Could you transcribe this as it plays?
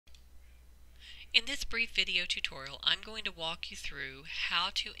In this brief video tutorial, I'm going to walk you through how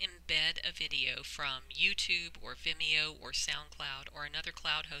to embed a video from YouTube or Vimeo or SoundCloud or another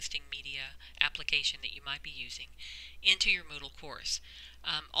cloud hosting media application that you might be using into your Moodle course.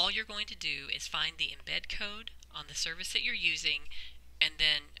 All you're going to do is find the embed code on the service that you're using and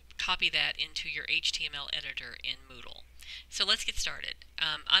then copy that into your HTML editor in Moodle. So let's get started.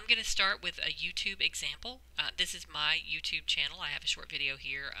 I'm going to start with a YouTube example. This is my YouTube channel. I have a short video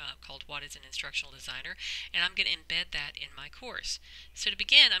here called What is an Instructional Designer, and I'm going to embed that in my course. So to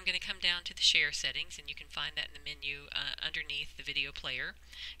begin, I'm going to come down to the share settings, and you can find that in the menu underneath the video player.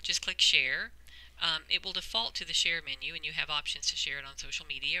 Just click share. It will default to the share menu, and you have options to share it on social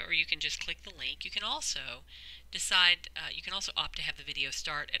media, or you can just click the link. You can also decide, you can also opt to have the video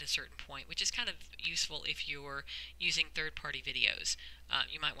start at a certain point, which is kind of useful if you're using third-party videos.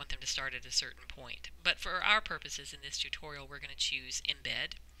 You might want them to start at a certain point. But for our purposes in this tutorial, we're going to choose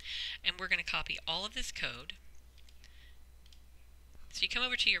embed, and we're going to copy all of this code. So you come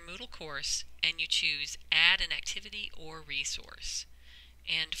over to your Moodle course, and you choose add an activity or resource.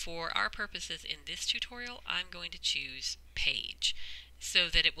 And for our purposes in this tutorial, I'm going to choose page so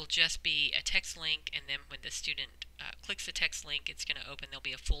that it will just be a text link, and then when the student clicks the text link, it's going to open. There'll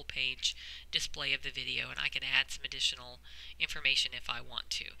be a full page display of the video, and I can add some additional information if I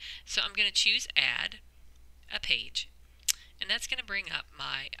want to. So I'm going to choose add a page, and that's going to bring up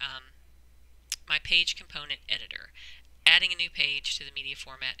my my page component editor, adding a new page to the media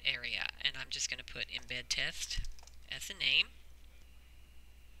format area, and I'm just going to put embed test as the name.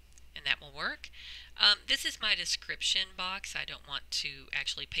 And that will work. This is my description box. I don't want to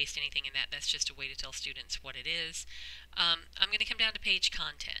actually paste anything in that. That's just a way to tell students what it is. I'm going to come down to page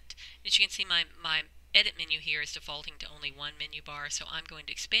content. As you can see, my edit menu here is defaulting to only one menu bar, so I'm going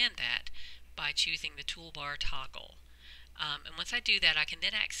to expand that by choosing the toolbar toggle. And once I do that, I can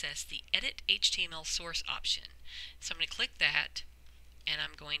then access the Edit HTML Source option. So I'm going to click that, and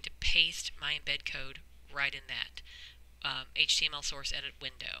I'm going to paste my embed code right in that HTML source edit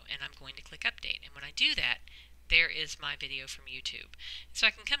window, and I'm going to click update. And when I do that, there is my video from YouTube. So I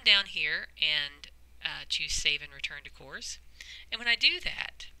can come down here and choose save and return to course. And when I do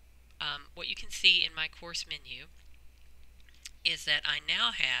that, what you can see in my course menu is that I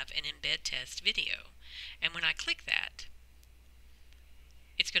now have an embed test video. And when I click that,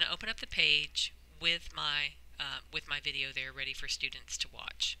 it's going to open up the page with my video there ready for students to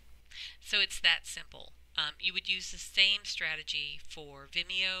watch. So it's that simple. You would use the same strategy for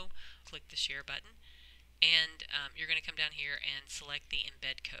Vimeo. Click the share button, and you're going to come down here and select the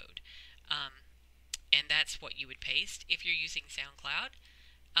embed code, and that's what you would paste. If you're using SoundCloud,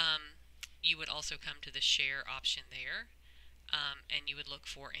 you would also come to the share option there, and you would look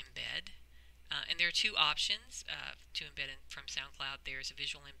for embed. And there are two options to embed from SoundCloud. There's a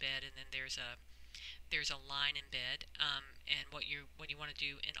visual embed, and then there's a line embed, and what you want to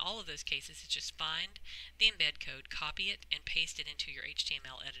do in all of those cases is just find the embed code, copy it, and paste it into your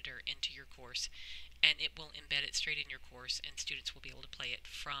HTML editor into your course, and it will embed it straight in your course, and students will be able to play it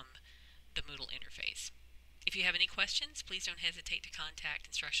from the Moodle interface. If you have any questions, please don't hesitate to contact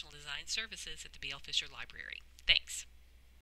Instructional Design Services at the B.L. Fisher Library. Thanks.